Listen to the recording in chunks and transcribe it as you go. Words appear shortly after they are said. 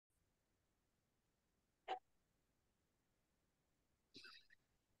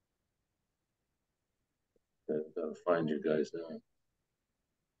Gotta find you guys now.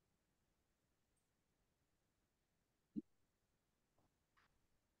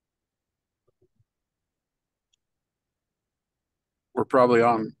 We're probably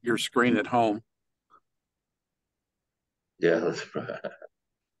on your screen at home. Yeah, that's right.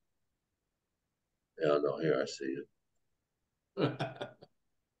 Yeah, no, here I see you.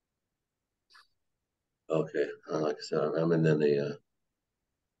 Okay, like I said, I'm in the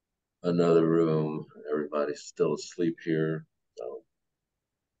another room. Everybody's still asleep here,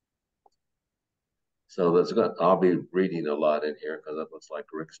 so I'll be reading a lot in here because it looks like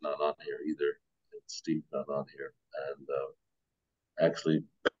Rick's not on here either, and Steve's not on here, and actually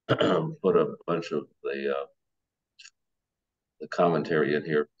put a bunch of the commentary in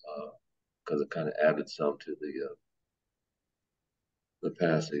here because it kind of added some to the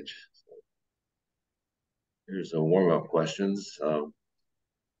passage. So here's a warm up questions.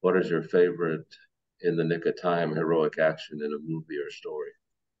 What is your favorite in the nick of time heroic action in a movie or story?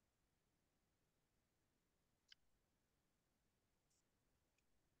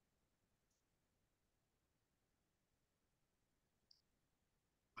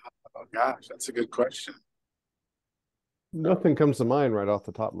 Oh gosh, that's a good question. Nothing comes to mind right off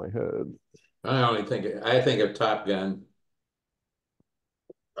the top of my head. I think of Top Gun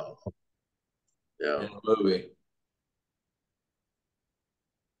Oh, yeah. in a movie.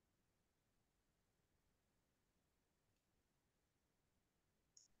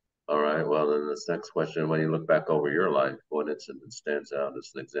 All right. Well, then this next question: when you look back over your life, what incident stands out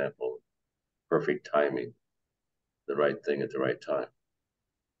as an example of perfect timing, the right thing at the right time?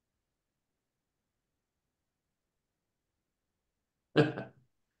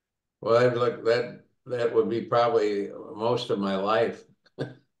 Well, I'd look that would be probably most of my life.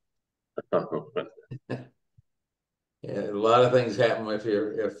 Yeah, a lot of things happen if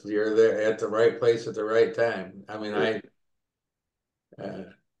you're there at the right place at the right time. I mean,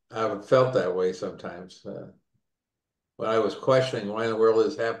 I've felt that way sometimes. When I was questioning why in the world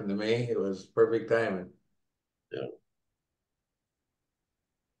this happened to me, it was perfect timing. Yeah.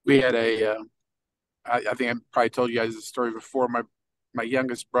 We had I think I probably told you guys the story before. My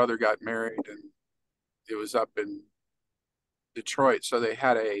youngest brother got married, and it was up in Detroit, so they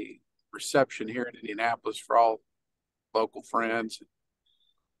had a reception here in Indianapolis for all local friends.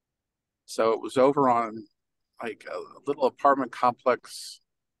 So it was over on like a little apartment complex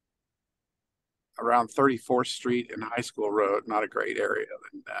around 34th Street and High School Road. Not a great area.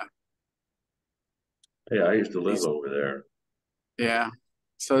 And Yeah, I used to live over there. yeah,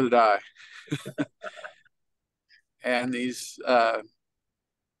 so did I. And these,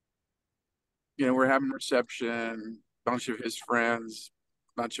 we're having a reception, bunch of his friends,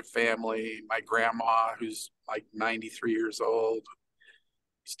 bunch of family, my grandma, who's like 93 years old.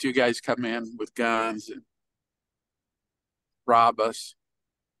 These two guys come in with guns and rob us.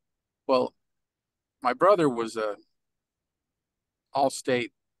 Well, my brother was a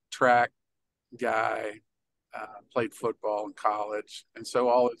all-state track guy, played football in college, and so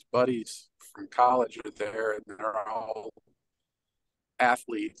all his buddies from college are there, and they're all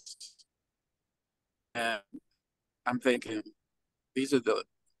athletes. And I'm thinking, these are the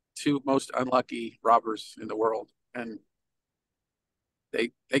two most unlucky robbers in the world. And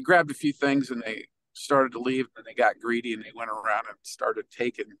they grabbed a few things and they started to leave, and they got greedy and they went around and started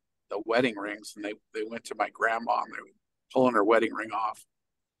taking the wedding rings, and they went to my grandma and they were pulling her wedding ring off.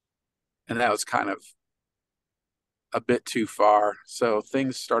 And that was kind of a bit too far. So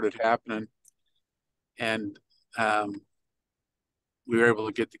things started happening, and we were able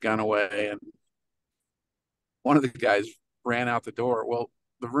to get the gun away. And one of the guys ran out the door. Well,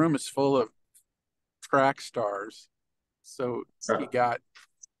 the room is full of track stars, so he got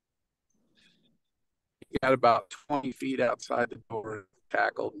about 20 feet outside the door,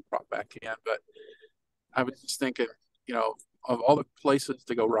 tackled and brought back in. But I was just thinking, of all the places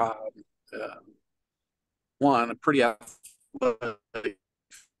to go rob, uh, one, a pretty athletic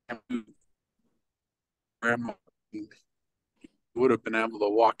grandma would have been able to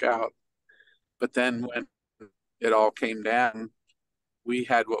walk out. But then when it all came down, we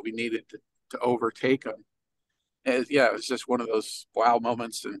had what we needed to overtake them. And yeah, it was just one of those wow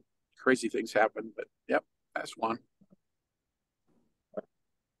moments, and crazy things happen. But yep, that's one.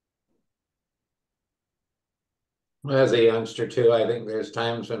 As a youngster too, I think there's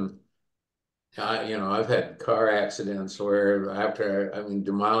times when I've had car accidents where after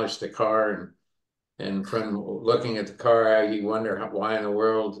demolished the car and from looking at the car, you wonder why in the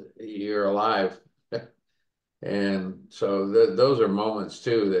world you're alive. And so those are moments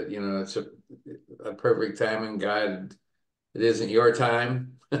too that, it's a perfect time, and God, it isn't your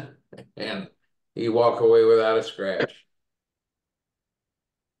time. And you walk away without a scratch.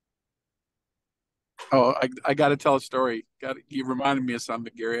 Oh, I got to tell a story. You reminded me of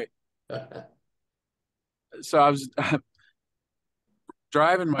something, Gary. So I was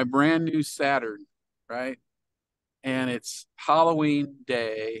driving my brand new Saturn, right? And it's Halloween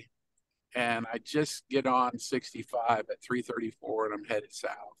day, and I just get on 65 at 334, and I'm headed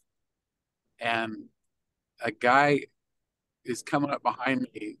south. And a guy is coming up behind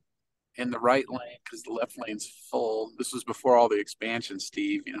me in the right lane because the left lane's full. This was before all the expansion,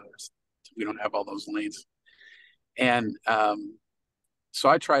 Steve. You know, we don't have all those lanes. And so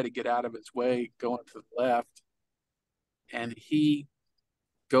I try to get out of his way going to the left, and he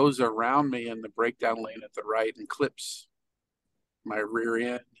goes around me in the breakdown lane at the right and clips my rear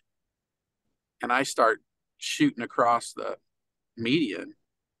end. And I start shooting across the median.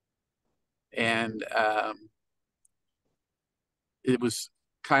 And it was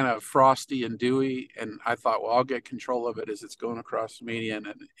kind of frosty and dewy. And I thought, well, I'll get control of it as it's going across the median.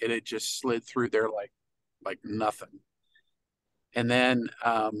 And it just slid through there like nothing. And then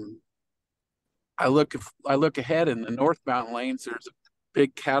I look ahead in the northbound lanes. There's a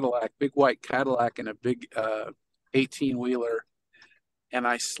big Cadillac, big white Cadillac, and a big 18-wheeler, and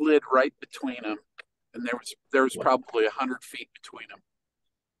I slid right between them. And there was probably 100 feet between them.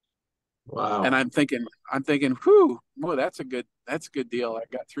 Wow. And I'm thinking, whew, boy, that's a good deal. I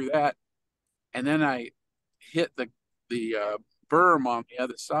got through that, and then I hit the berm on the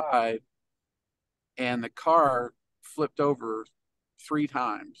other side, and the car flipped over 3.5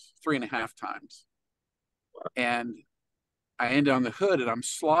 times, and I ended on the hood, and I'm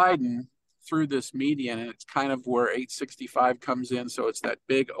sliding through this median, and it's kind of where 865 comes in, so it's that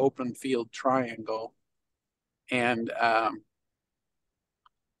big open field triangle, and I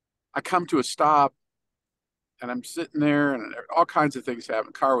come to a stop, and I'm sitting there, and all kinds of things happen.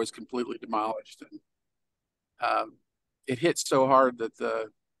 The car was completely demolished, and it hit so hard that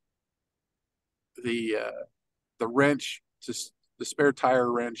the wrench, just the spare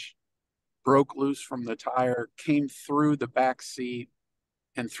tire wrench, broke loose from the tire, came through the back seat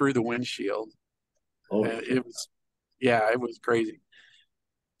and through the windshield. Oh, It was crazy.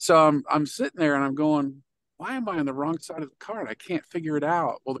 So I'm sitting there and I'm going, why am I on the wrong side of the car? And I can't figure it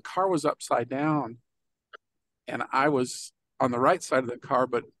out. Well, the car was upside down, and I was on the right side of the car,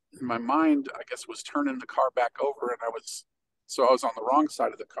 but in my mind, I guess, was turning the car back over, and I was on the wrong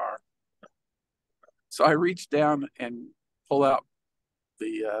side of the car. So I reach down and pull out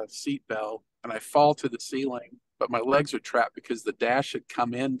the seat belt, and I fall to the ceiling, but my legs are trapped because the dash had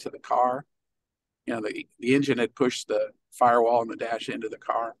come into the car. You know, the engine had pushed the firewall and the dash into the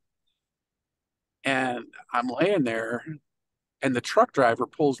car. And I'm laying there, and the truck driver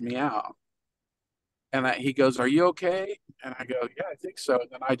pulls me out. And he goes, "Are you okay?" And I go, "Yeah, I think so."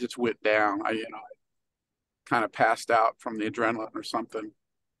 And then I just went down. I kind of passed out from the adrenaline or something.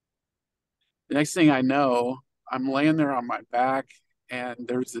 The next thing I know, I'm laying there on my back, and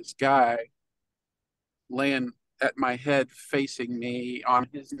there's this guy laying at my head facing me on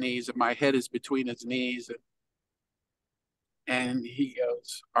his knees, and my head is between his knees. And he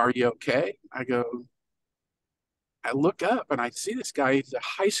goes, "Are you okay?" I look up and I see this guy. He's a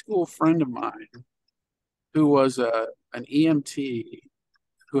high school friend of mine who was an EMT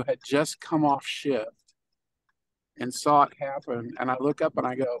who had just come off shift and saw it happen. And I look up and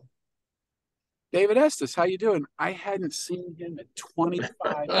I go, "David Estes, how you doing?" I hadn't seen him in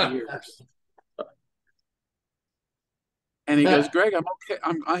 25 years. And he goes, "Greg, I'm okay.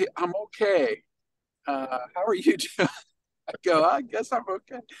 I'm okay. How are you doing?" I go, "I guess I'm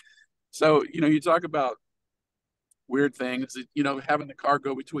okay." So, you talk about weird things, having the car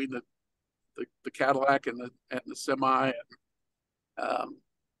go between the Cadillac and the semi, and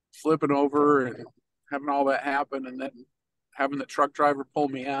flipping over and having all that happen, and then having the truck driver pull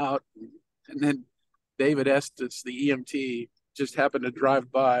me out, and then David Estes, the EMT, just happened to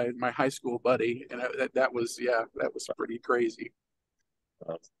drive by, my high school buddy, and that was pretty crazy.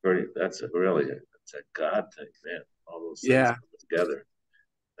 That's it's a God thing, man. All those things Yeah, come together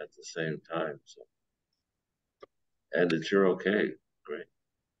at the same time. So, and that you're okay. Great.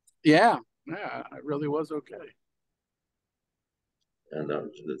 yeah, I really was okay. And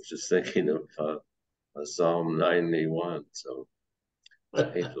I'm just thinking of Psalm 91. So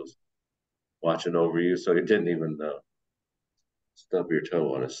angels watching over you, so you didn't even stub your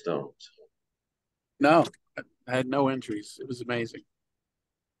toe on a stone. So, No, I had no injuries. It was amazing.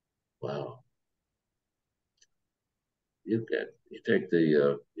 wow. You get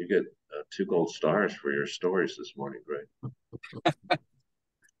 2 gold stars for your stories this morning, Greg.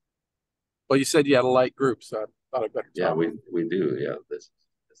 Well, you said you had a light group, so I thought I'd better Yeah, talk. we do. Yeah, this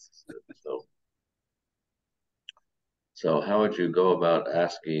is it. So So how would you go about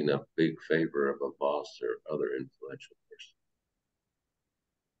asking a big favor of a boss or other influential person?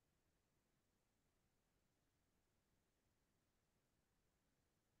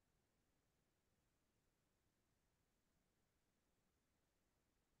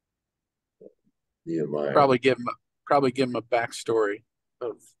 Nehemiah. Probably give him a backstory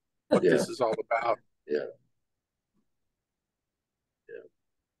of what Yeah, this is all about. yeah.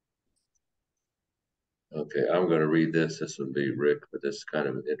 Okay, I'm going to read this. This would be Rick, but this is kind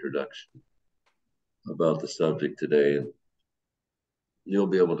of an introduction about the subject today. And you'll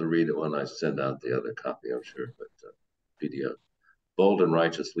be able to read it when I send out the other copy, I'm sure, but PDF. Bold and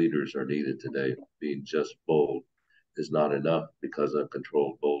righteous leaders are needed today. Being just bold is not enough because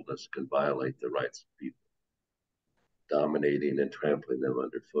uncontrolled boldness can violate the rights of people, dominating and trampling them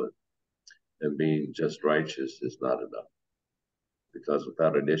underfoot. And being just righteous is not enough because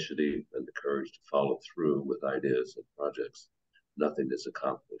without initiative and the courage to follow through with ideas and projects, nothing is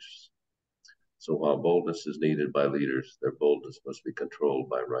accomplished. So while boldness is needed by leaders, their boldness must be controlled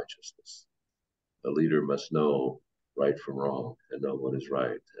by righteousness. A leader must know right from wrong and know what is right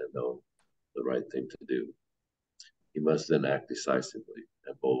and know the right thing to do. He must then act decisively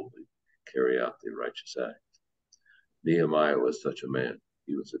and boldly carry out the righteous act. Nehemiah was such a man.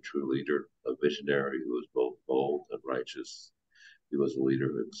 He was a true leader, a visionary who was both bold and righteous. He was a leader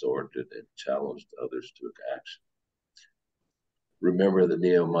who exhorted and challenged others to action. Remember that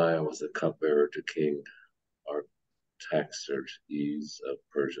Nehemiah was the cupbearer to King Artaxerxes of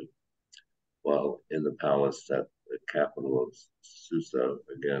Persia, while in the palace at the capital of Susa.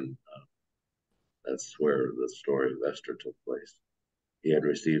 Again, that's where the story of Esther took place. He had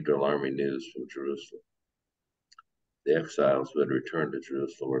received alarming news from Jerusalem. The exiles who had returned to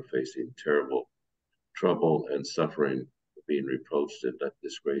Jerusalem were facing terrible trouble and suffering, being reproached and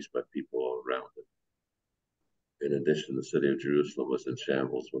disgraced by people all around them. In addition, the city of Jerusalem was in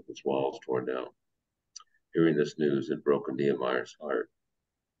shambles with its walls torn down. Hearing this news had broken Nehemiah's heart,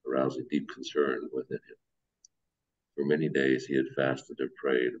 arousing deep concern within him. For many days he had fasted and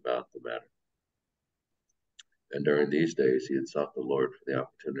prayed about the matter. And during these days he had sought the Lord for the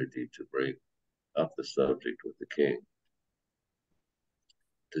opportunity to bring up the subject with the king,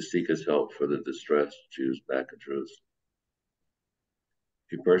 to seek his help for the distressed Jews back in Jerusalem.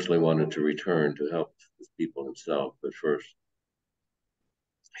 He personally wanted to return to help his people himself, but first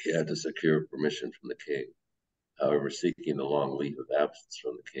he had to secure permission from the king. However, seeking a long leave of absence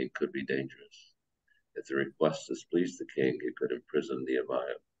from the king could be dangerous. If the request displeased the king, he could imprison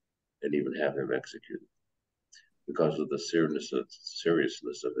Nehemiah and even have him executed. Because of the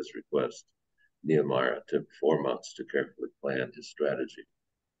seriousness of his request, Nehemiah took 4 months to carefully plan his strategy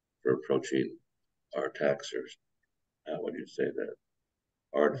for approaching Artaxerxes. How would you say that?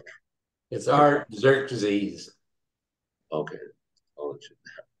 It's Artaxerxes. Okay.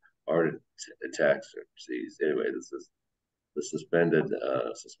 Artaxerxes. Anyway, this is the suspended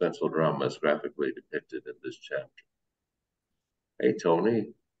suspenseful drama is graphically depicted in this chapter. Hey,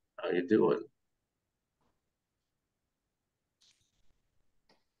 Tony, how you doing?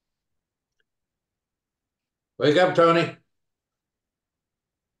 Wake up, Tony.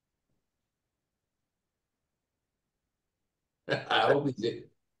 I hope he did.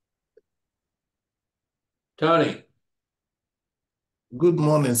 Tony. Good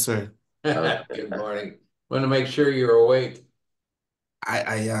morning, sir. Good morning. Want to make sure you're awake.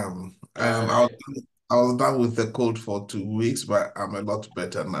 I am. All I was, right. I was down with the cold for 2 weeks, but I'm a lot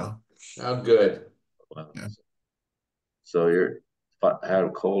better now. Oh, good. Wow. Yeah. So you had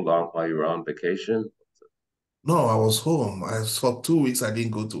a cold on while you were on vacation? No, I was home. For 2 weeks, I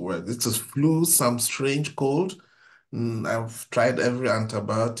didn't go to work. This is flu, some strange cold. I've tried every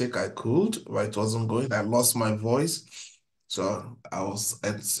antibiotic I could, but it wasn't going. I lost my voice. So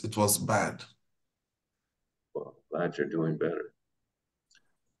it was bad. Well, glad you're doing better.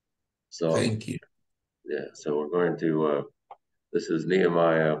 So Thank you. yeah, so we're going to this is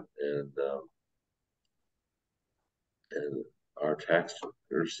Nehemiah and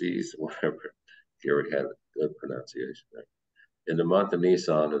Artaxerxes, whatever. Gary had a good pronunciation there. In the month of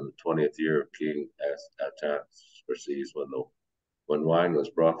Nisan, in the 20th year of King Artaxerxes, when wine was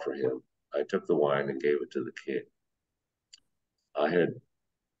brought for him, I took the wine and gave it to the king. I had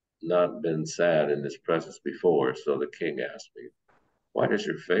not been sad in his presence before, so the king asked me, "Why does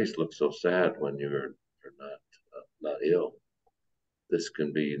your face look so sad when you're not ill? This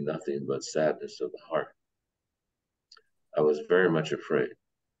can be nothing but sadness of the heart." I was very much afraid,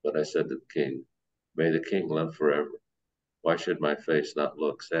 but I said to the king, "May the king live forever. Why should my face not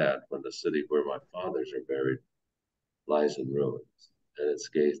look sad when the city where my fathers are buried lies in ruins and its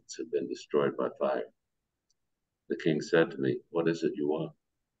gates have been destroyed by fire?" The king said to me, "What is it you want?"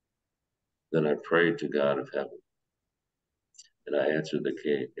 Then I prayed to God of heaven, and I answered the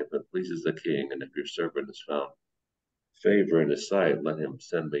king, "If it pleases the king, and if your servant has found favor in his sight, let him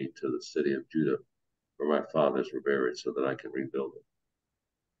send me to the city of Judah, where my fathers were buried, so that I can rebuild it."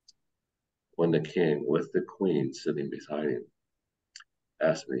 When the king, with the queen sitting beside him,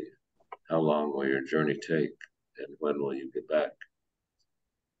 asked me, "How long will your journey take, and when will you get back?"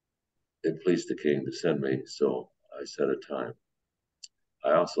 It pleased the king to send me, so I set a time.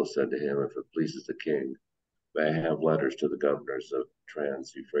 I also said to him, "If it pleases the king, may I have letters to the governors of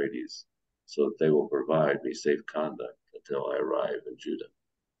Trans-Euphrates, so that they will provide me safe conduct until I arrive in Judah?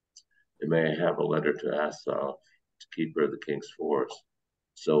 And may I have a letter to Asaph, keeper of the king's forest,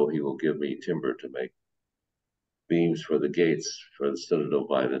 so he will give me timber to make beams for the gates, for the citadel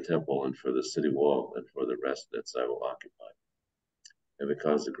by the temple, and for the city wall, and for the residence I will occupy." And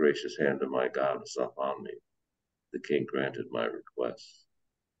because the gracious hand of my God was upon me, the king granted my request.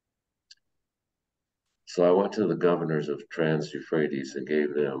 So I went to the governors of Trans-Euphrates and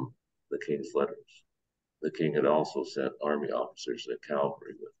gave them the king's letters. The king had also sent army officers and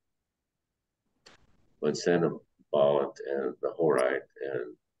cavalry with him. When Sanballat and the Horite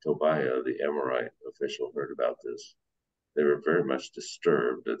and Tobiah the Amorite official heard about this, they were very much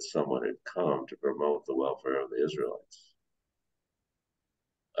disturbed that someone had come to promote the welfare of the Israelites.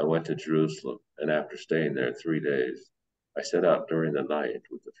 I went to Jerusalem, and after staying there 3 days, I set out during the night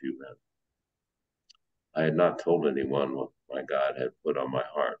with a few men. I had not told anyone what my God had put on my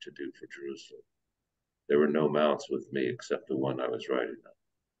heart to do for Jerusalem. There were no mounts with me except the one I was riding on.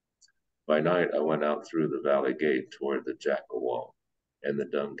 By night, I went out through the valley gate toward the Jackal Wall and the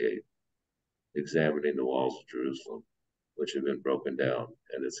Dung Gate, examining the walls of Jerusalem, which had been broken down,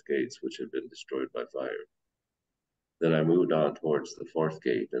 and its gates, which had been destroyed by fire. Then I moved on towards the fourth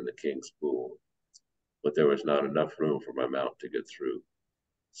gate and the King's Pool, but there was not enough room for my mount to get through.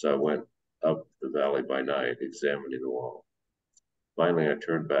 So I went up the valley by night, examining the wall. Finally, I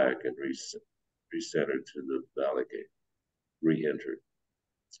turned back and recentered to the valley gate, re-entered.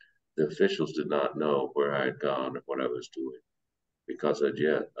 The officials did not know where I had gone or what I was doing, because as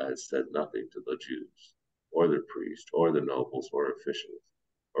yet I had said nothing to the Jews, or the priests, or the nobles, or officials,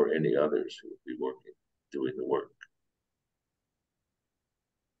 or any others who would be doing the work.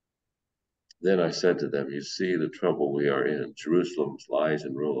 Then I said to them, "You see the trouble we are in. Jerusalem lies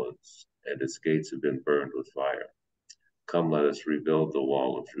in ruins, and its gates have been burned with fire. Come, let us rebuild the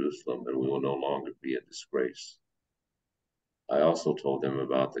wall of Jerusalem, and we will no longer be in disgrace." I also told them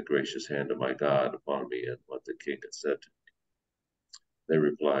about the gracious hand of my God upon me and what the king had said to me. They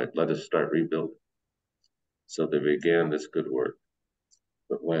replied, "Let us start rebuilding." So they began this good work.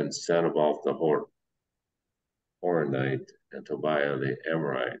 But when Sanballat the Horonite and Tobiah the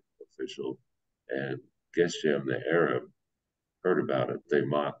Amorite official and Geshem the Arab heard about it, they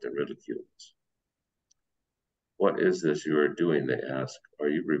mocked and ridiculed us. "What is this you are doing?" they asked. "Are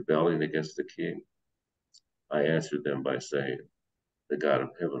you rebelling against the king?" I answered them by saying, "The God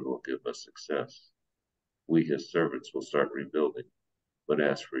of heaven will give us success. We, his servants, will start rebuilding. But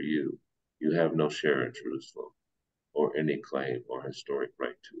as for you, you have no share in Jerusalem, or any claim or historic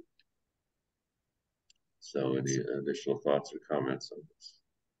right to it." So, any additional thoughts or comments on this?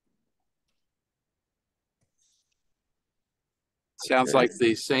 Sounds like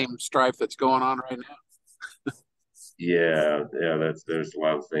the same strife that's going on right now. Yeah, there's a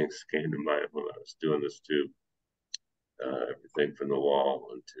lot of things came to mind when I was doing this too. Everything from the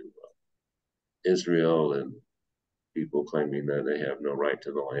wall into Israel and people claiming that they have no right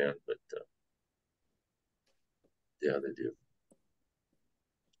to the land, but yeah, they do.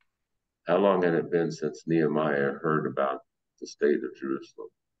 How long had it been since Nehemiah heard about the state of Jerusalem?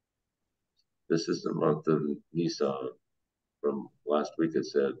 This is the month of Nisan. From last week, it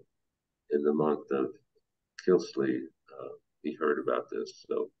said in the month of Kislev, he heard about this.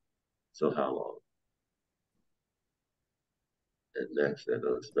 So how long? And next, I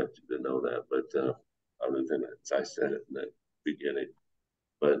don't expect you to know that, but other than it, I said it in the beginning.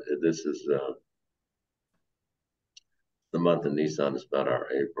 But this is the month of Nisan is about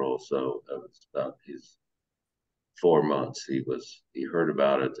our April, so it's about his 4 months. He heard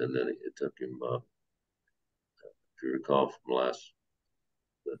about it, and then it took him. If you recall from last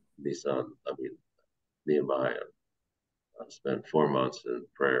Nehemiah spent 4 months in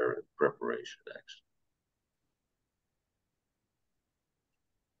prayer and preparation. Actually,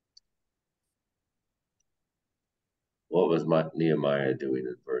 what was Nehemiah doing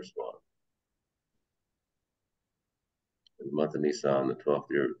in verse 1? In the month of Nisan, the 12th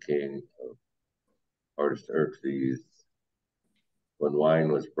year of King of Artaxerxes, when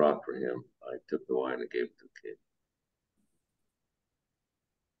wine was brought for him, I took the wine and gave it to the king.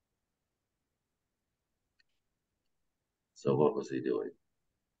 So what was he doing?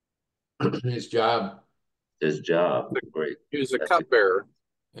 His job. His job. Great. He was a That's it. cupbearer.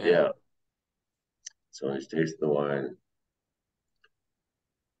 Yeah. So he's tasting the wine,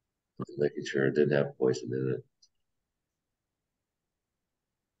 making sure it didn't have poison in it.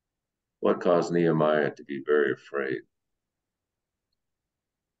 What caused Nehemiah to be very afraid?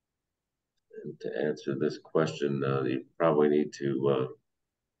 And to answer this question, you probably need to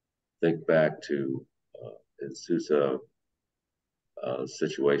think back to in Susa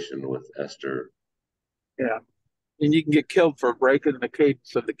situation with Esther. Yeah. And you can get killed for breaking the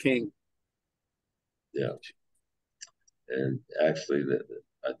gates of the king. Yeah. And actually,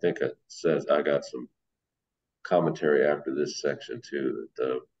 I think it says, I got some commentary after this section too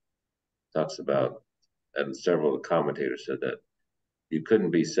that talks about, and several of the commentators said that you couldn't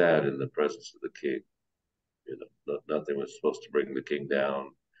be sad in the presence of the king. You know, nothing was supposed to bring the king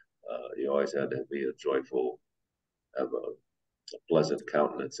down. You always had to be a joyful, have a pleasant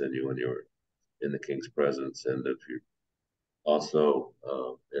countenance in you when you're in the king's presence. And if you also,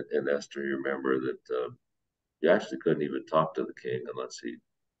 in Esther, you remember that you actually couldn't even talk to the king unless he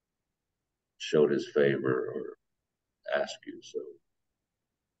showed his favor or asked you.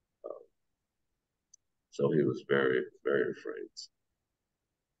 So he was very, very afraid.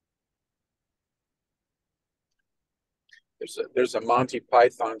 There's a Monty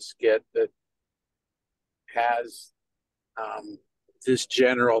Python skit that has this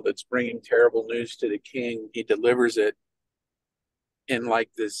general that's bringing terrible news to the king. He delivers it in like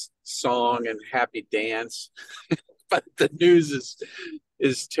this song and happy dance, but the news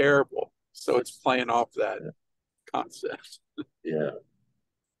is terrible. So it's playing off that concept. Yeah.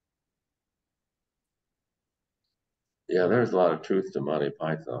 Yeah, there's a lot of truth to Monty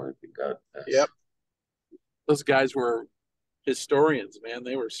Python if you got that. Yep. Those guys were historians, man.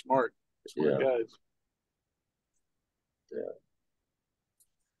 They were smart guys. Yeah.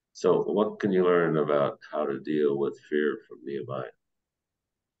 So what can you learn about how to deal with fear from Nehemiah?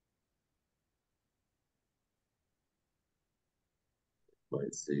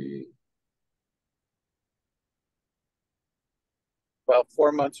 Might see. Well,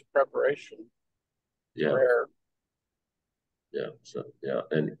 4 months of preparation, Yeah. prayer. Yeah. So yeah,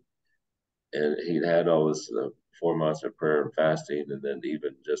 and he'd had all this 4 months of prayer and fasting, and then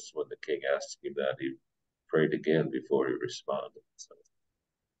even just when the king asked him that, he prayed again before he responded. So.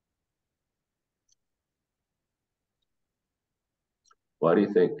 Why do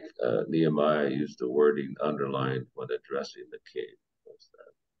you think Nehemiah used the wording underlined when addressing the king? What's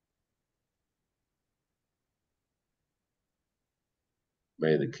that?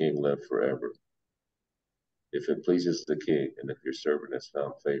 May the king live forever. If it pleases the king, and if your servant has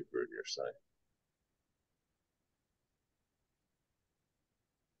found favor in your sight.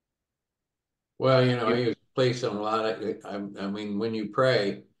 Well, you know, he was placing a lot of, I mean, when you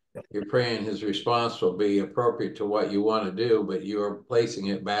pray, you're praying his response will be appropriate to what you want to do, but you're placing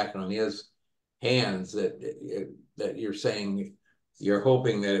it back on his hands that you're saying you're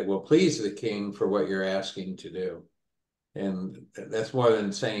hoping that it will please the king for what you're asking to do. And that's more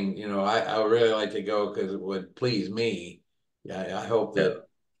than saying, you know, I would really like to go because it would please me. Yeah, I hope that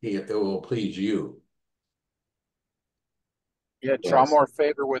it will please you. Yeah, draw more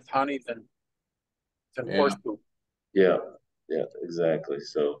favor with honey than horse poop. Yeah, yeah, exactly.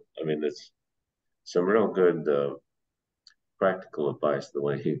 So, I mean, it's some real good practical advice the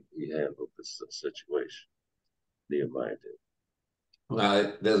way he handled this situation. Nehemiah did. Well,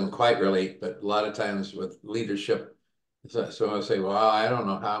 it doesn't quite relate, but a lot of times with leadership, so I say, well, I don't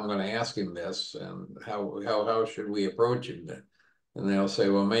know how I'm going to ask him this, and how should we approach him? And they'll say,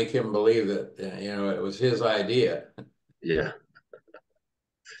 well, make him believe that you know it was his idea. Yeah.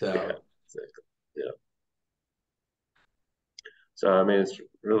 So yeah, exactly. Yeah. So I mean, it's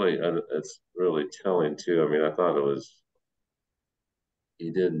really telling too. I mean, I thought it was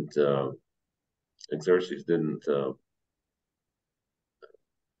he didn't Xerxes didn't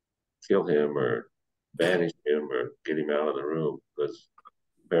kill him or banish him or get him out of the room because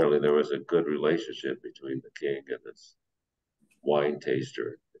apparently there was a good relationship between the king and this wine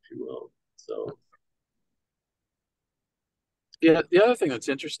taster, if you will. So Yeah, the other thing that's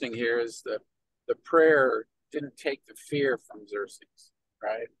interesting here is that the prayer didn't take the fear from Xerxes,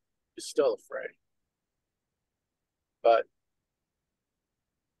 right? He's still afraid. But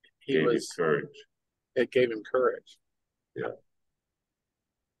gave him courage. It gave him courage. Yeah.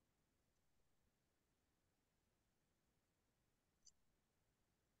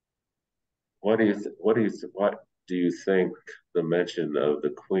 What do you think the mention of the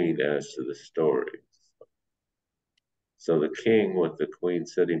queen adds to the story? So the king with the queen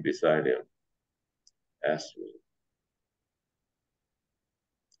sitting beside him asked me.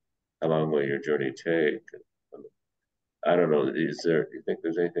 how long will your journey take? I don't know. Do you think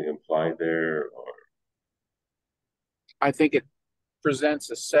there's anything implied there, or I think it presents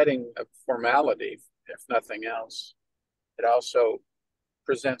a setting of formality, if nothing else. It also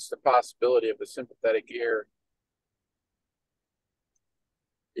presents the possibility of a sympathetic ear.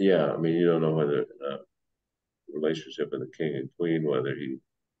 yeah? I mean, you don't know whether relationship with the king and queen, whether he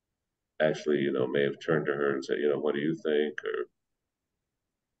actually, may have turned to her and said, what do you think, or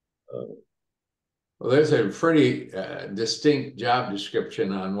Well, there's a pretty distinct job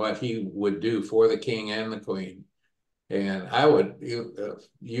description on what he would do for the king and the queen. And I would,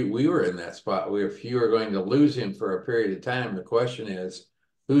 we were in that spot where if you were going to lose him for a period of time, the question is,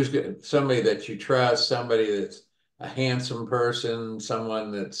 who's good, somebody that you trust, somebody that's a handsome person,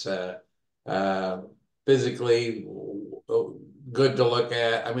 someone that's physically good to look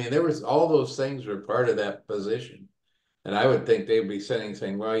at. I mean, there was all those things were part of that position. And I would think they'd be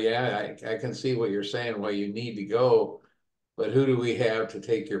saying, well, yeah, I can see what you're saying, why you need to go, but who do we have to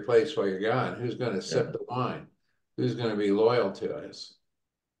take your place while you're gone? Who's going to sip the wine? Who's going to be loyal to us?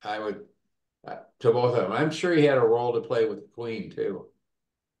 I would, to both of them. I'm sure he had a role to play with the queen too.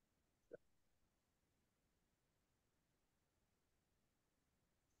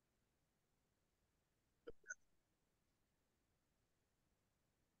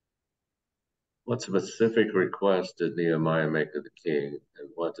 what specific request did Nehemiah make of the king, and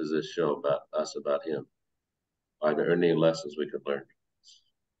what does this show about us about him? Are there any lessons we could learn?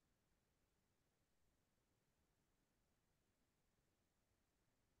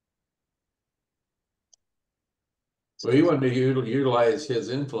 Well, he wanted to utilize his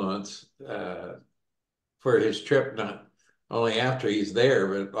influence for his trip, not only after he's there,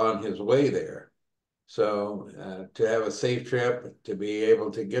 but on his way there. So to have a safe trip, to be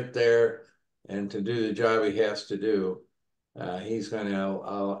able to get there and to do the job he has to do, he's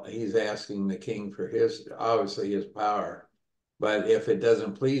asking the king for obviously his power. But if it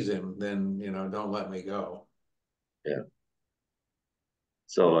doesn't please him, then, don't let me go. Yeah.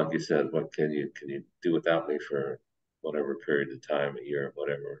 So, like you said, what can you do without me for whatever period of time, a year,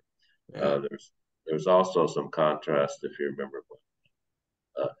 whatever? Yeah. There's also some contrast if you remember when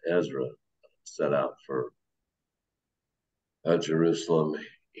Ezra set out for Jerusalem.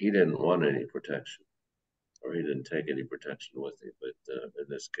 He didn't want any protection, or he didn't take any protection with him. But in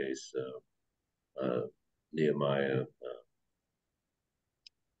this case, Nehemiah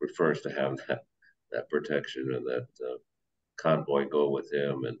prefers to have that protection and that convoy go with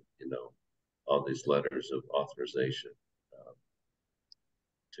him, and all these letters of authorization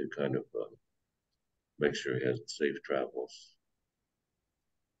to kind of make sure he has safe travels.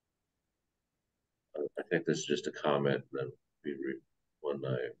 I think this is just a comment, and then when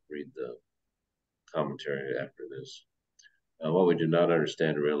I read the commentary after this. What we do not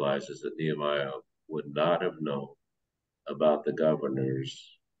understand and realize is that Nehemiah would not have known about the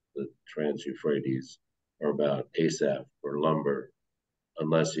governors, the Trans-Euphrates, or about Asaph or lumber,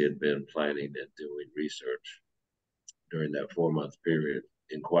 unless he had been planning and doing research during that 4-month period,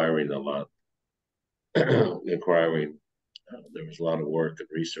 inquiring a lot, inquiring. There was a lot of work and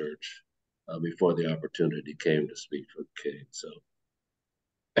research before the opportunity came to speak for the king. So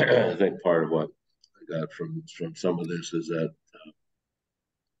I think part of what I got from some of this is that,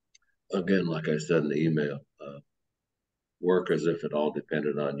 again, like I said in the email, work as if it all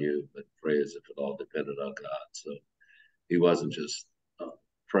depended on you, but pray as if it all depended on God. So he wasn't just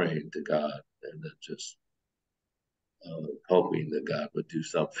praying to God and then just hoping that God would do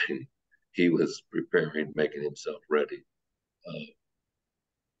something. He was preparing, making himself ready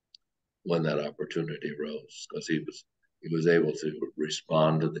when that opportunity arose, because he was able to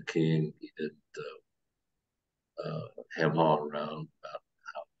respond to the king. He didn't hem haw around about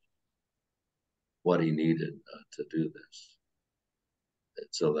what he needed to do this. And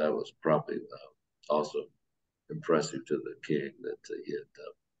so that was probably also impressive to the king that he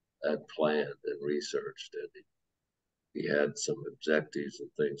had planned and researched, and he had some objectives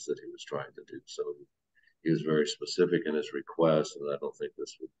and things that he was trying to do. So he was very specific in his request, and I don't think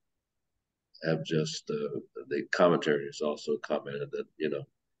this would have just the commentaries also commented that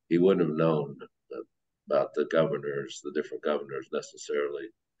he wouldn't have known about the different governors necessarily,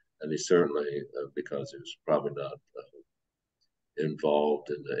 and he certainly because he was probably not involved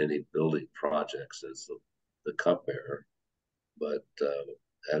in any building projects as the cupbearer, but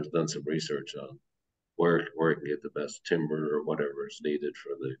has done some research on where he can get the best timber or whatever is needed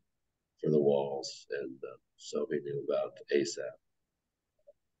for the walls, and so he knew about Asaph,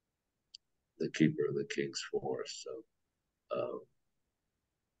 the keeper of the king's forest. So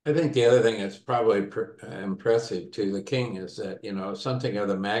I think the other thing that's probably impressive to the king is that, you know, something of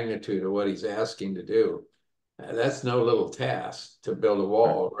the magnitude of what he's asking to do. That's no little task to build a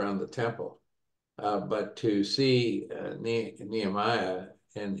wall around the temple. But to see Nehemiah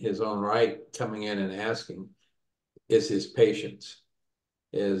in his own right coming in and asking is his patience.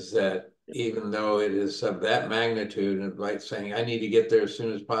 Is that even though it is of that magnitude, and like saying, I need to get there as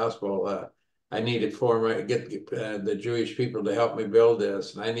soon as possible. I need to get the Jewish people to help me build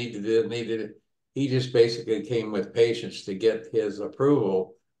this, and I need to do needed. He just basically came with patience to get his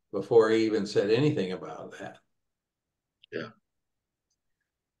approval before he even said anything about that. Yeah.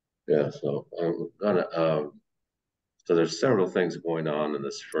 Yeah. So I'm gonna. So there's several things going on in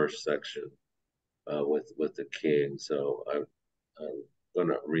this first section with the king. So I'm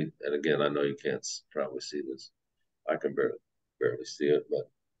gonna read, and again, I know you can't probably see this. I can barely see it, but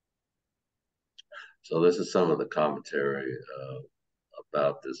so this is some of the commentary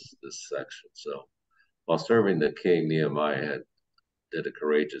about this section. So while serving the king, Nehemiah did a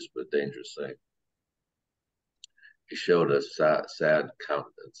courageous but dangerous thing. He showed a sad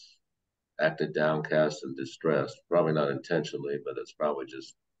countenance, acted downcast and distressed, probably not intentionally, but it's probably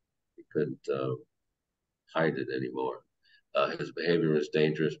just he couldn't hide it anymore. His behavior was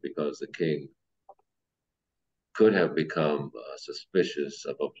dangerous because the king could have become suspicious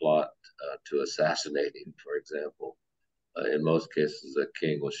of a plot to assassinate him, for example. In most cases, the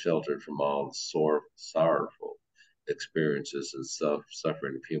king was sheltered from all the sorrowful experiences and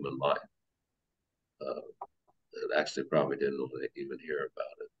suffering of human life. Uh, and actually probably didn't even hear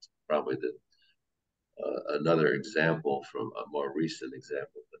about it. Probably the another example from a more recent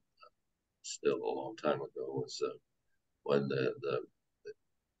example, but still a long time ago, was when the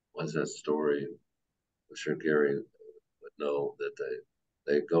what's that story? I'm sure Gary would know that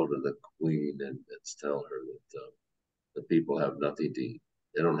they go to the queen and tell her that the people have nothing to eat.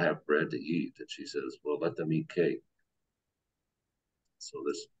 They don't have bread to eat, and she says, "Well, let them eat cake." So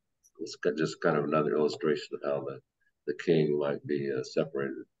this was just kind of another illustration of how the king might be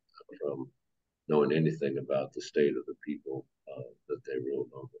separated from knowing anything about the state of the people that they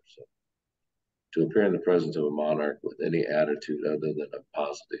ruled over. So to appear in the presence of a monarch with any attitude other than a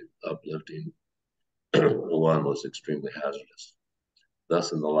positive, uplifting one was extremely hazardous.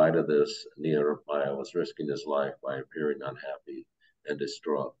 Thus, in the light of this, Nehemiah was risking his life by appearing unhappy and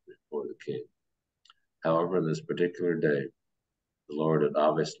distraught before the king. However, in this particular day, the Lord had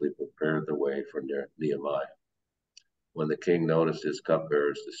obviously prepared the way for Nehemiah. When the king noticed his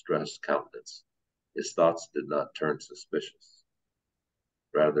cupbearer's distressed countenance, his thoughts did not turn suspicious.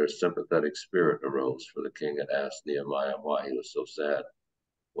 Rather, a sympathetic spirit arose, for the king had asked Nehemiah why he was so sad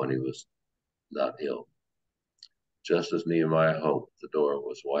when he was not ill. Just as Nehemiah hoped, the door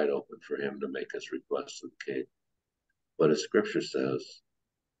was wide open for him to make his request to the king. But as scripture says,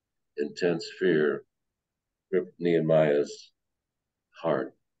 intense fear gripped Nehemiah's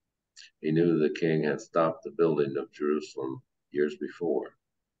heart. He knew the king had stopped the building of Jerusalem years before.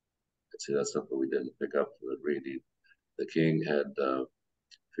 And see, that's something we didn't pick up from the reading. The king had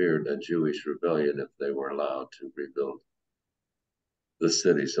feared a Jewish rebellion if they were allowed to rebuild the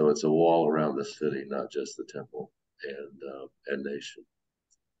city. So it's a wall around the city, not just the temple and nation.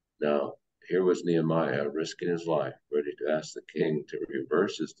 Now, here was Nehemiah risking his life, ready to ask the king to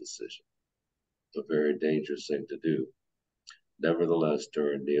reverse his decision. A very dangerous thing to do. Nevertheless,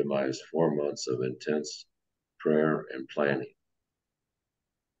 during Nehemiah's 4 months of intense prayer and planning,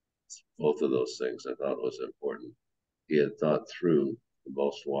 both of those things I thought was important. He had thought through the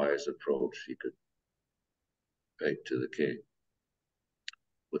most wise approach he could make to the king.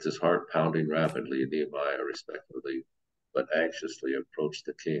 With his heart pounding rapidly, Nehemiah respectfully but anxiously approached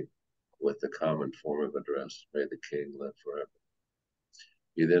the king with the common form of address, "May the king live forever."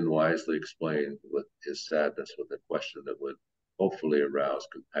 He then wisely explained with his sadness with a question that would hopefully arouse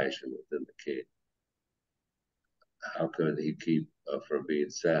compassion within the king. How could he keep from being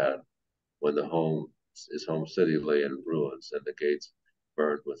sad when his home city lay in ruins and the gates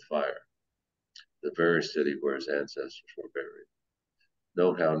burned with fire, the very city where his ancestors were buried?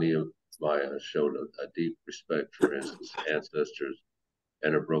 Note how Nehemiah showed a deep respect for his ancestors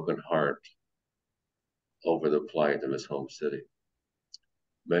and a broken heart over the plight of his home city.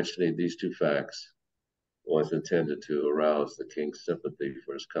 Mentioning these two facts was intended to arouse the king's sympathy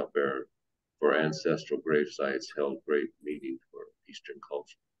for his cupbearer, for ancestral grave sites held great meaning for Eastern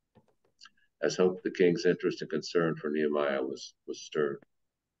culture. As hope, the king's interest and concern for Nehemiah was stirred,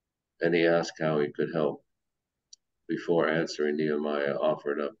 and he asked how he could help. Before answering, Nehemiah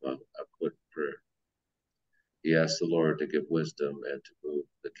offered up a quick prayer. He asked the Lord to give wisdom and to move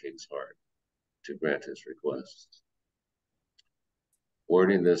the king's heart to grant his requests.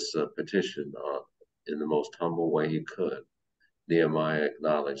 Wording this petition in the most humble way he could, Nehemiah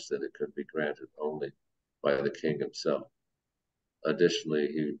acknowledged that it could be granted only by the king himself. Additionally,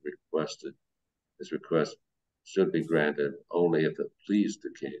 he requested his request should be granted only if it pleased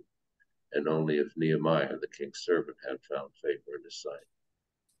the king, and only if Nehemiah, the king's servant, had found favor in his sight.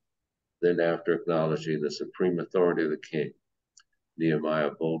 Then, after acknowledging the supreme authority of the king,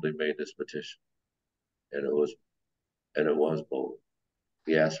 Nehemiah boldly made this petition, and it was bold.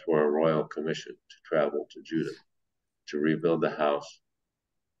 He asked for a royal commission to travel to Judah to rebuild the house,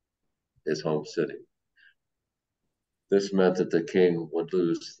 his home city. This meant that the king would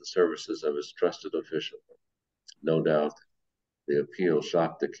lose the services of his trusted official. No doubt, the appeal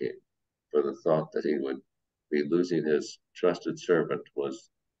shocked the king, for the thought that he would be losing his trusted servant was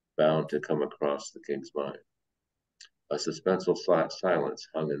bound to come across the king's mind. A suspenseful silence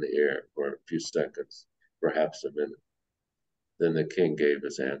hung in the air for a few seconds, perhaps a minute. Then the king gave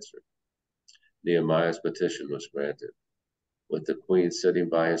his answer. Nehemiah's petition was granted. With the queen sitting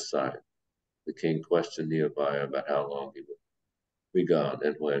by his side, the king questioned Nehemiah about how long he would be gone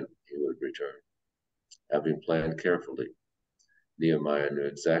and when he would return. Having planned carefully, Nehemiah knew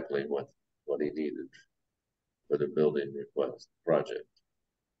exactly what he needed for the building project.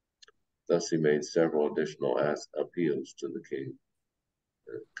 Thus, he made several additional appeals to the king.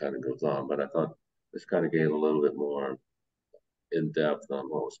 It kind of goes on, but I thought this kind of gave a little bit more in depth on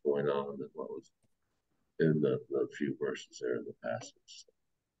what was going on than what was in the few verses there in the passage.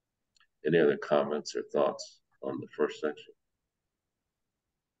 Any other comments or thoughts on the first section?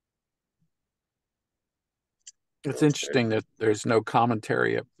 It's interesting that there's no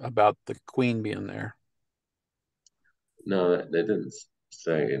commentary about the queen being there. No, they didn't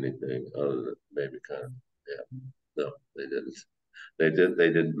say anything other than maybe kind of, yeah. No, they didn't. They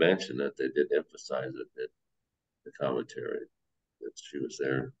didn't mention it. They did emphasize it in the commentary that she was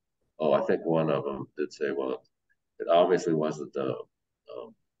there. Oh, I think one of them did say, well, it obviously wasn't the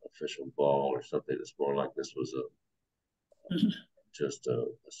official ball or something. It's more like this was just a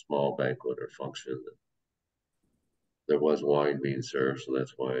small banquet or function. There was wine being served, so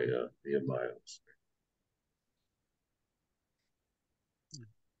that's why Nehemiah was there.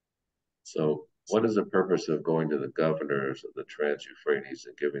 So, what is the purpose of going to the governors of the Trans-Euphrates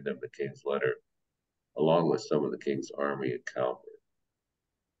and giving them the king's letter, along with some of the king's army and cavalry?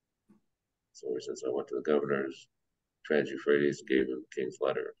 So he says, I went to the governors, Trans-Euphrates, and gave them the king's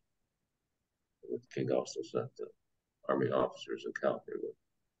letter. And the king also sent the army officers and cavalry with.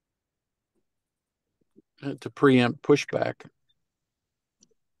 To preempt pushback.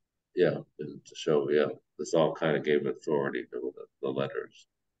 Yeah, and to show, this all kind of gave authority to the letters,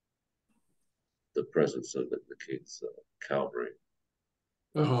 the presence of the king's cavalry.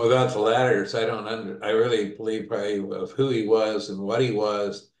 Well, without the ladders, I really believe probably of who he was and what he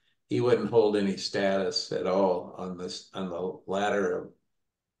was, he wouldn't hold any status at all on the ladder of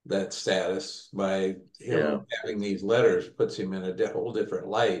that status. By him having these letters puts him in a whole different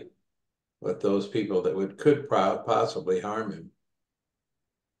light with those people that could possibly harm him.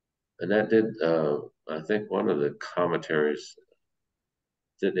 And that did, I think one of the commentaries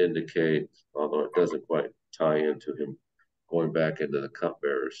did indicate, although it doesn't quite tie into him going back into the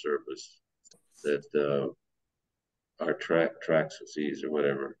cupbearer service, that Artaxerxes or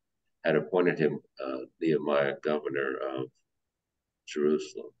whatever had appointed him Nehemiah governor of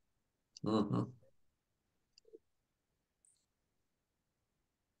Jerusalem. Mm-hmm.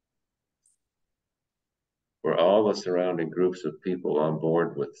 Were all the surrounding groups of people on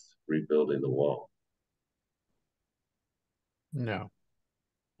board with rebuilding the wall? No.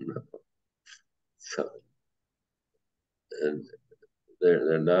 So, and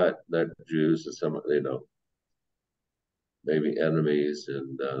they're not Jews, and some maybe enemies,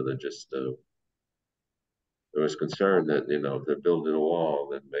 and they're just there was concern that if they're building a wall,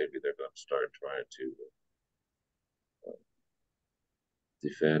 then maybe they're going to start trying to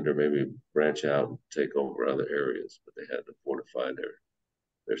defend or maybe branch out and take over other areas, but they had to fortify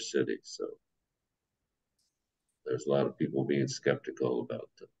their city. So there's a lot of people being skeptical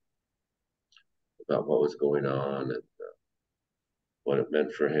about what was going on and what it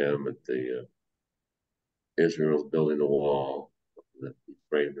meant for him at the Israel's building a wall, that he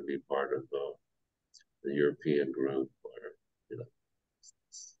prayed to be part of the European group, or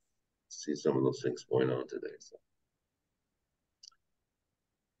see some of those things going on today. So.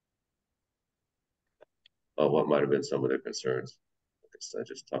 What might have been some of their concerns? I guess I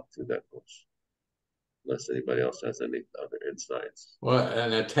just talked through that much. Unless anybody else has any other insights. Well,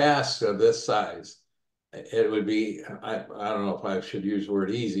 and a task of this size, it would be, I don't know if I should use the word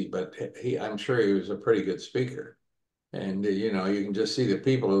easy, but I'm sure he was a pretty good speaker. And you know, you can just see the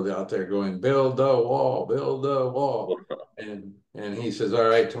people out there going, build the wall, build the wall. And he says, all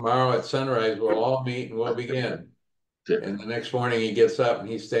right, tomorrow at sunrise, we'll all meet and we'll begin. And the next morning he gets up and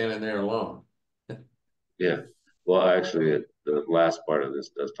he's standing there alone. Yeah. Well, actually, the last part of this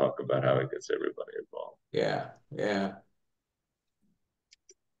does talk about how it gets everybody involved. Yeah, yeah.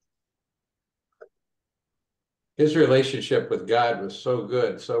 His relationship with God was so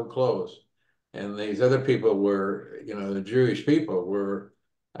good, so close. And these other people were, you know, the Jewish people were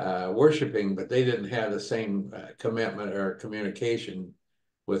worshiping, but they didn't have the same commitment or communication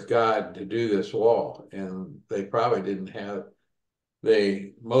with God to do this wall. And they probably didn't have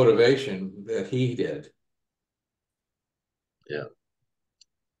the motivation that he did. Yeah.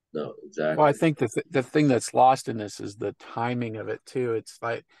 No, Well, I exactly. think the thing that's lost in this is the timing of it too.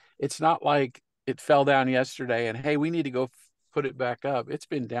 It's not like it fell down yesterday and hey, we need to go put it back up. It's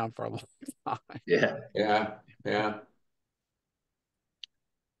been down for a long time. Yeah. Yeah, yeah.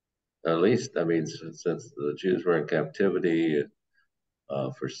 At least, I mean, since the Jews were in captivity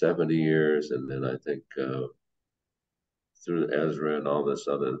for 70 years, and then I think through Ezra and all this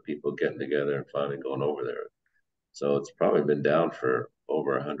other people getting together and finally going over there. So it's probably been down for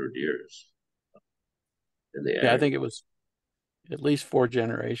over 100 years in the Yeah, I think aggregate. it was at least 4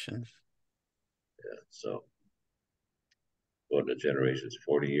 generations. Yeah. So what the generations,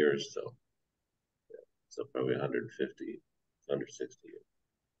 40 years. So probably 150, 160 years.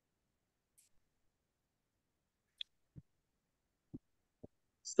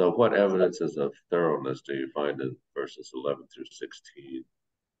 So what evidences of thoroughness do you find in verses 11 through 16?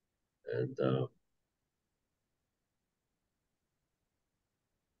 And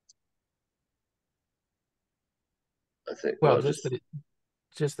I think, Well, well, just,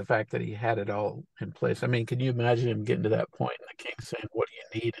 just the fact that he had it all in place. I mean, can you imagine him getting to that point and the king saying, "What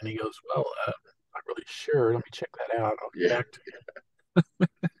do you need?" And he goes, "Well, I'm not really sure. Let me check that out. I'll get yeah, back to you."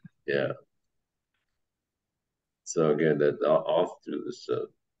 yeah. So again, that all through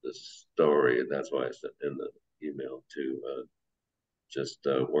this story, and that's why I said in the email to just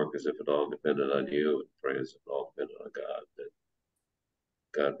work as if it all depended on you, and pray as if it all depended on God. That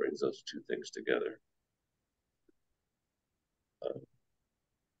God brings those two things together. Uh,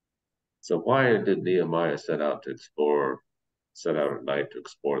 so why did Nehemiah set out at night to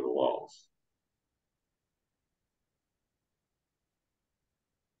explore the walls?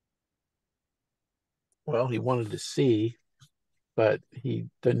 Well, he wanted to see, but he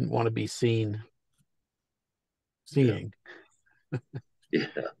didn't want to be seen Yeah, seeing. yeah,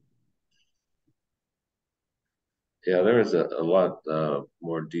 yeah. There is a lot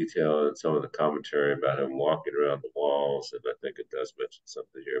more detail in some of the commentary about him walking around the walls, and I think it does mention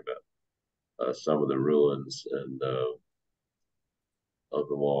something here about some of the ruins and of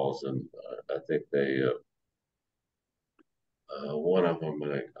the walls, and I think they one of them,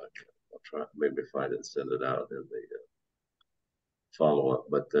 and I'll try maybe find it and send it out in the follow up.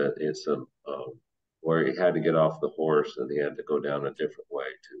 But it's where he had to get off the horse and he had to go down a different way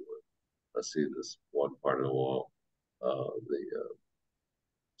to see this one part of the wall. The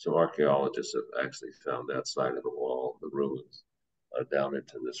Some archaeologists have actually found that side of the wall, the ruins, down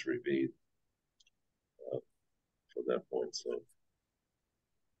into this ravine uh, from that point. So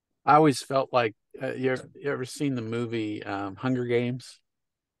I always felt like you ever seen the movie Hunger Games?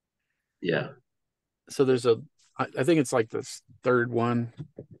 yeah, So there's I think it's like this third one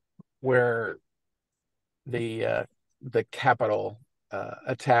where the capital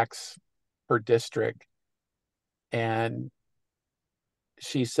attacks her district, and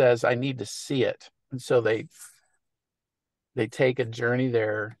she says, "I need to see it." And so they take a journey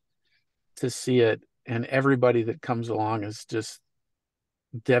there to see it, and everybody that comes along is just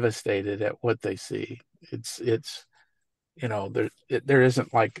devastated at what they see. It's there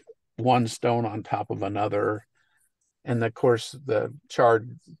isn't like one stone on top of another, and of course the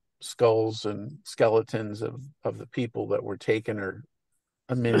charred skulls and skeletons of the people that were taken are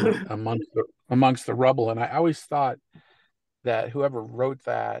amongst the rubble. And I always thought that whoever wrote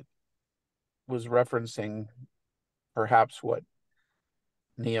that was referencing perhaps what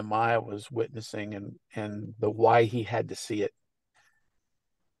Nehemiah was witnessing and the why he had to see it.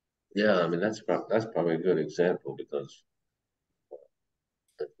 yeah. I mean that's probably a good example because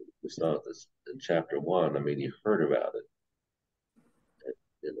we saw this in chapter one. I mean, you heard about it, and,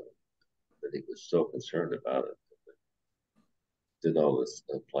 you know, that he was so concerned about it, did all this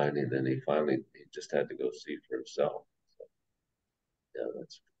planning, and he just had to go see for himself. So, yeah,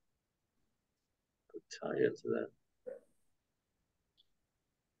 that's a good tie into that.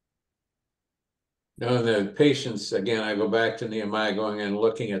 No, the patience, again, I go back to Nehemiah going and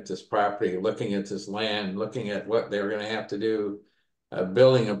looking at this property, looking at this land, looking at what they're going to have to do,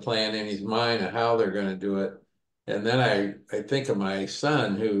 building a plan in his mind of how they're going to do it. And then I think of my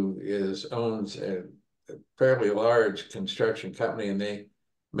son who owns a fairly large construction company, and they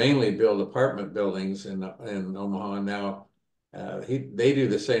mainly build apartment buildings in Omaha. And now they do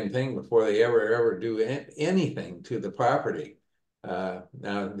the same thing before they ever do anything to the property.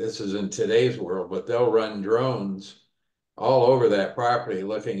 Now this is in today's world, but they'll run drones all over that property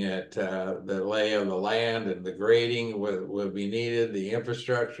looking at the lay of the land and the grading will be needed, the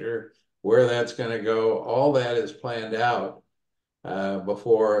infrastructure, where that's going to go. All that is planned out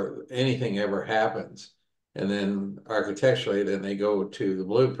before anything ever happens. And then architecturally, then they go to the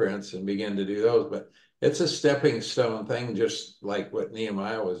blueprints and begin to do those. But it's a stepping stone thing, just like what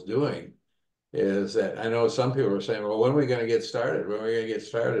Nehemiah was doing. Is that I know some people are saying, well, when are we going to get started? When are we going to get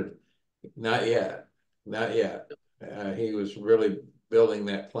started? Not yet. Not yet. He was really building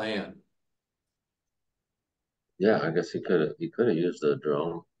that plan. Yeah, I guess he could have used a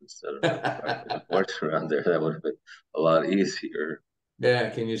drone instead of driving a horse around there. That would have been a lot easier. Yeah,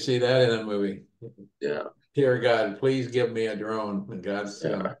 can you see that in a movie? Yeah. Dear God, please give me a drone. And God's,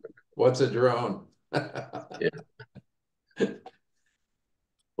 Yeah. what's a drone? Yeah.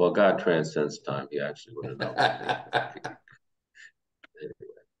 Well, God transcends time. He actually would have known. Anyway,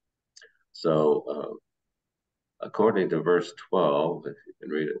 so according to verse 12, if you can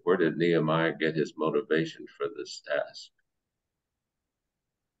read it, where did Nehemiah get his motivation for this task?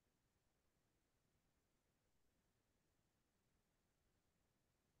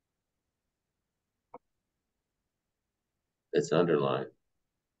 It's underlined.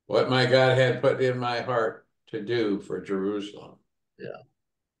 What my God had put in my heart to do for Jerusalem. Yeah.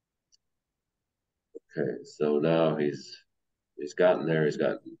 Okay, so now he's gotten there. He's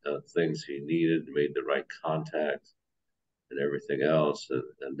got things he needed, made the right contacts and everything else.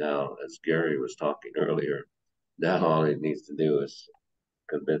 And now, as Gary was talking earlier, now all he needs to do is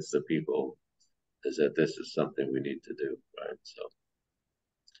convince the people is that this is something we need to do, right?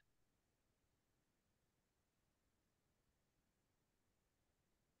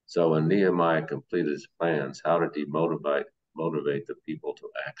 So when Nehemiah completed his plans, how did he motivate the people to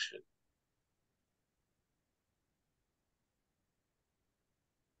action?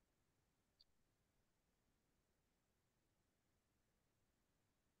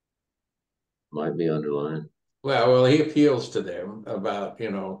 Might be underlined. Well, he appeals to them about,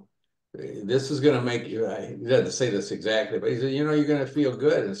 this is going to make you, he doesn't say this exactly, but he said, you're going to feel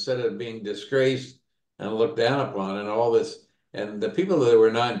good instead of being disgraced and looked down upon and all this. And the people that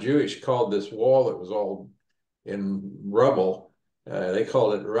were non-Jewish called this wall that was all in rubble, they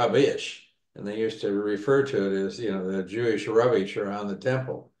called it rubbish. And they used to refer to it as, the Jewish rubbish around the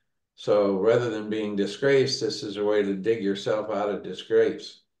temple. So rather than being disgraced, this is a way to dig yourself out of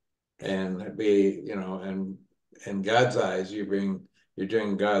disgrace and be, and in God's eyes, you're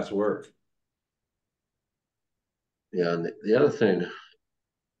doing God's work. Yeah, and the other thing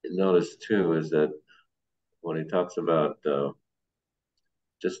you notice too is that when he talks about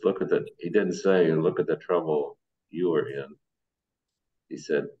just look at he didn't say look at the trouble you are in. He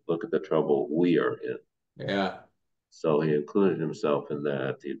said look at the trouble we are in. Yeah. So he included himself in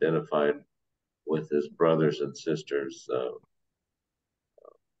that. He identified with his brothers and sisters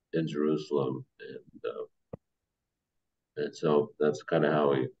in Jerusalem, and so that's kind of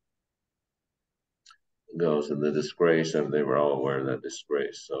how he goes. And the disgrace, and they were all aware of that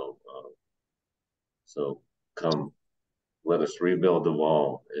disgrace. So come, let us rebuild the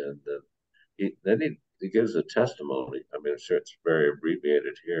wall. And he gives a testimony. I mean, I'm sure it's very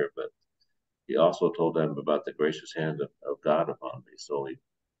abbreviated here, but he also told them about the gracious hand of God upon me. So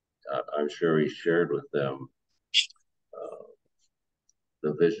I'm sure he shared with them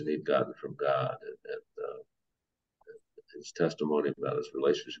the vision he'd gotten from God and his testimony about his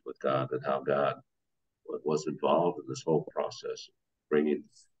relationship with God and how God was involved in this whole process, bringing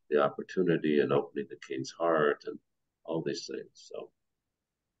the opportunity and opening the king's heart and all these things. So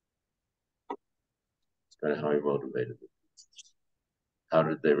it's kind of how he motivated them. How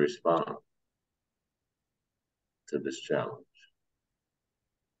did they respond to this challenge?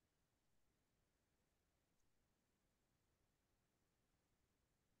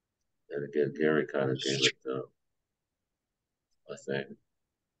 And again, Gary kind of gave it a thing.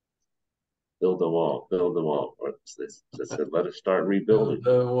 Build the wall, build the wall. Or they said, let us start rebuilding.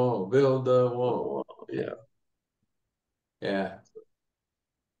 Build the wall, build the wall. Yeah. Yeah.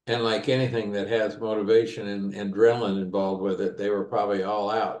 And like anything that has motivation and adrenaline involved with it, they were probably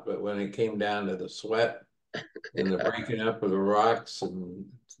all out. But when it came down to the sweat and the breaking up of the rocks and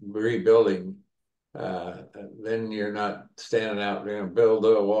rebuilding, then you're not standing out there and build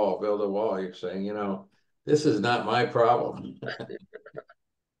a wall, build a wall. You're saying, you know, this is not my problem.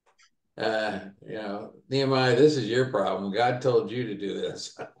 You know, Nehemiah, this is your problem. God told you to do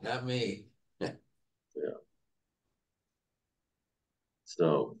this, not me. Yeah.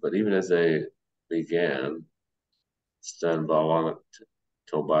 So, but even as they began, Sanballat,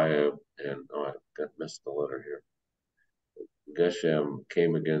 Tobiah, and I got missed the letter here. Geshem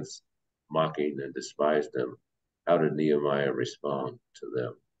came against mocking and despised them. How did Nehemiah respond to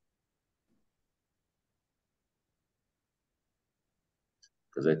them?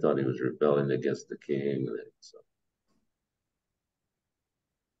 Because they thought he was rebelling against the king. So.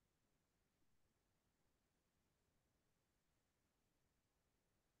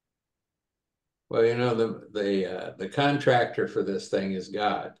 Well, you know, the contractor for this thing is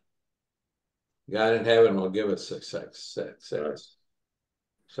God. God in heaven will give us success. Right.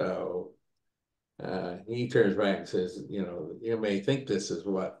 So he turns back and says, you know, you may think this is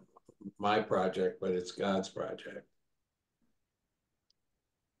what my project, but it's God's project.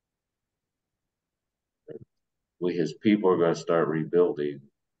 We, his people, are going to start rebuilding.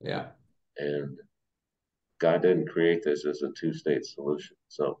 Yeah. And God didn't create this as a two-state solution.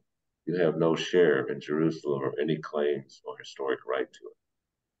 So you have no share in Jerusalem or any claims or historic right to it.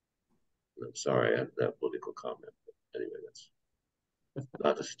 I'm sorry I had that political comment. But anyway, that's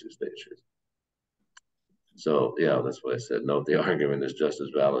not a two-state issue. So, yeah, that's what I said. Note the argument is just as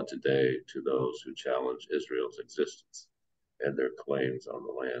valid today to those who challenge Israel's existence and their claims on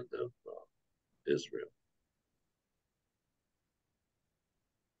the land of Israel.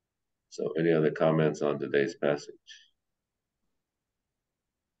 So, any other comments on today's passage?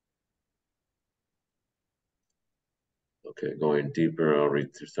 Okay, going deeper, I'll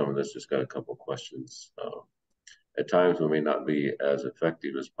read through some of this. Just got a couple questions. At times, we may not be as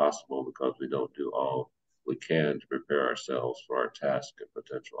effective as possible because we don't do all we can to prepare ourselves for our task and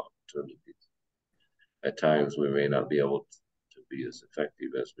potential opportunities. At times, we may not be able to be as effective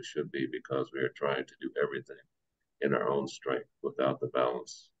as we should be because we are trying to do everything in our own strength without the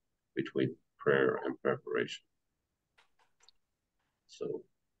balance between prayer and preparation. So,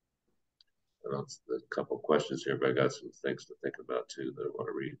 a couple questions here, but I got some things to think about too that I want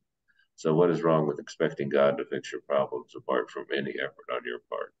to read. So, what is wrong with expecting God to fix your problems apart from any effort on your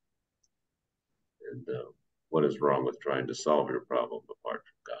part? And what is wrong with trying to solve your problem apart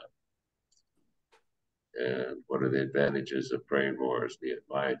from God? And what are the advantages of praying more as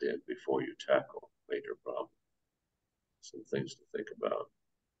Nehemiah did before you tackle major problems? Some things to think about.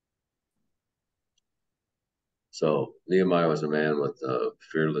 So Nehemiah was a man with a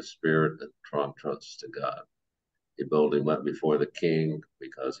fearless spirit and strong trust to God. He boldly went before the king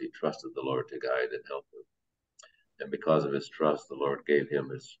because he trusted the Lord to guide and help him. And because of his trust, the Lord gave him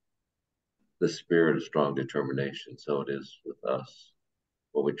the spirit of strong determination. So it is with us.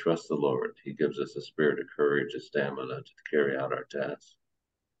 When we trust the Lord, he gives us a spirit of courage and stamina to carry out our tasks.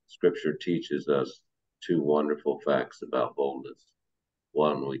 Scripture teaches us two wonderful facts about boldness.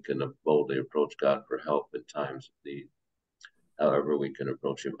 One, we can boldly approach God for help in times of need. However, we can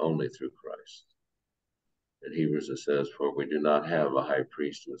approach him only through Christ. In Hebrews it says, for we do not have a high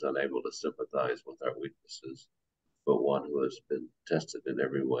priest who is unable to sympathize with our weaknesses, but one who has been tested in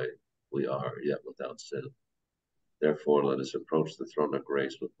every way we are, yet without sin. Therefore, let us approach the throne of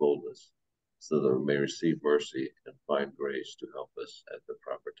grace with boldness, so that we may receive mercy and find grace to help us at the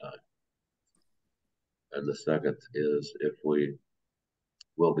proper time. And the second is, if we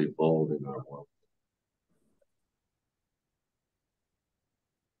will be bold in our work.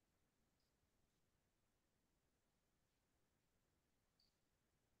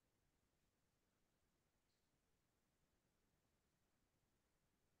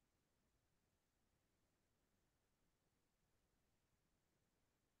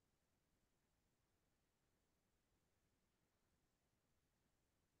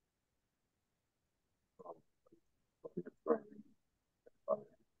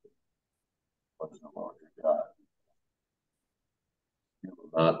 God, he will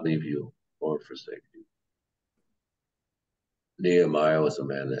not leave you or forsake you. Nehemiah was a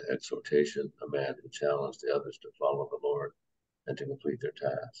man of exhortation, a man who challenged the others to follow the Lord and to complete their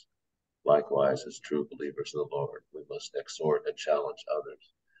task. Likewise, as true believers in the Lord, we must exhort and challenge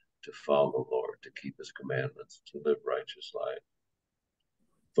others to follow the Lord, to keep his commandments, to live righteous lives,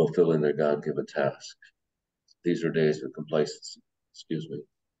 fulfilling their God-given task. These are days of complacency,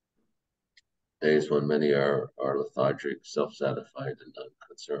 days when many are lethargic, self-satisfied, and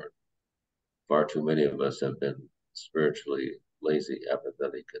unconcerned. Far too many of us have been spiritually lazy,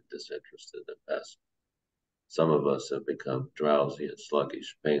 apathetic, and disinterested and passive. Some of us have become drowsy and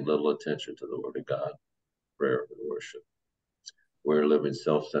sluggish, paying little attention to the Word of God, prayer, and worship. We're living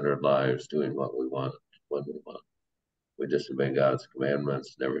self-centered lives, doing what we want, when we want. We disobey God's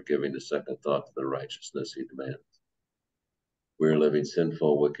commandments, never giving a second thought to the righteousness He demands. We're living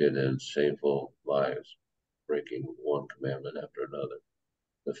sinful, wicked, and shameful lives, breaking one commandment after another.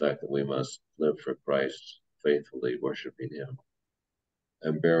 The fact that we must live for Christ, faithfully worshiping Him,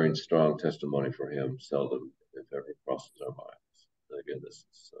 and bearing strong testimony for Him seldom, if ever, crosses our minds. And again, this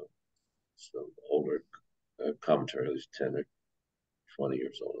is some older commentary, at least 10 or 20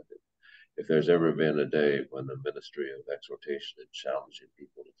 years old, I think. If there's ever been a day when the ministry of exhortation and challenging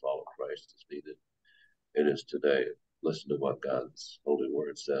people to follow Christ is needed, it is today. Listen to what God's holy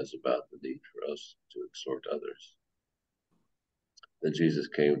word says about the need for us to exhort others. Then Jesus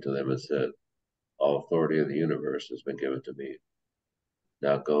came to them and said, all authority of the universe has been given to me.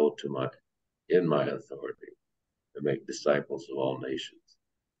 Now go in my authority and make disciples of all nations,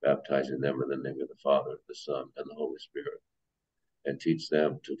 baptizing them in the name of the Father, the Son, and the Holy Spirit, and teach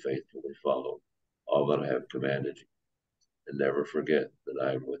them to faithfully follow all that I have commanded you. And never forget that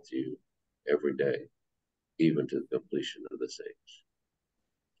I am with you every day, even to the completion of this age.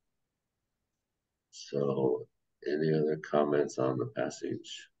 So, any other comments on the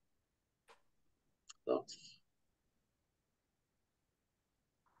passage? Thoughts?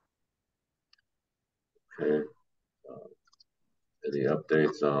 Okay. Any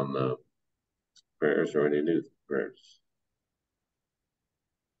updates on the prayers or any new prayers?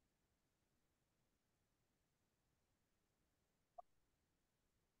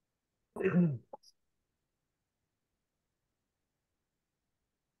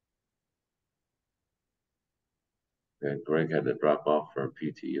 And Greg had to drop off for a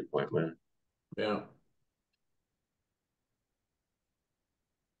PT appointment. Yeah.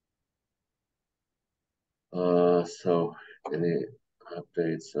 So any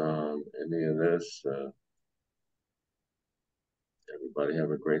updates on any of this? Everybody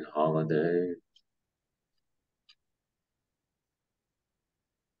have a great holiday.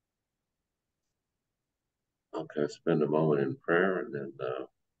 Okay, spend a moment in prayer and then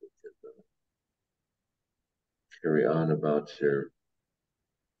we can carry on about your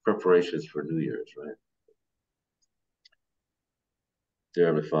preparations for New Year's, right? Dear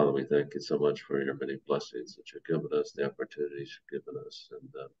Heavenly Father, we thank you so much for your many blessings that you've given us, the opportunities you've given us.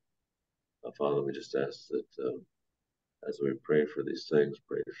 And Father, we just ask that as we pray for these things,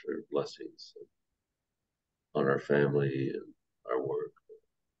 pray for your blessings on our family and our work,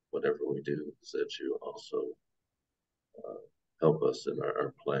 whatever we do, is that you also help us in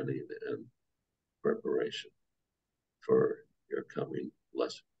our planning and preparation for your coming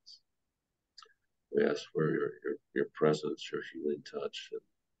blessings. We ask for your presence, your healing touch, and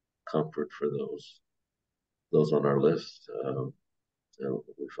comfort for those on our list.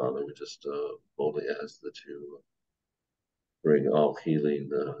 Father, we just boldly ask that you bring all healing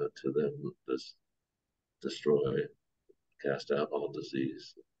to them, destroy, cast out all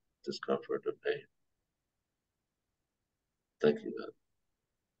disease, discomfort, and pain. Thank you, God.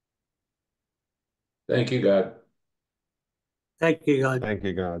 Thank you, God. Thank you, God. Thank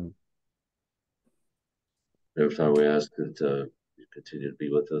you, God. Every time we ask that you continue to be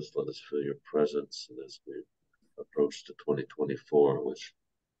with us, let us feel your presence. And as we approach to 2024, which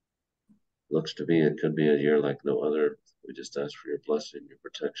looks to be, it could be a year like no other, we just ask for your blessing, your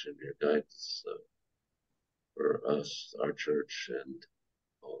protection, your guidance for us, our church, and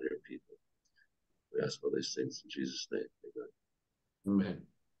all your people. We ask all these things in Jesus' name. Amen.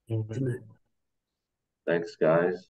 Amen. Amen. Thanks, guys.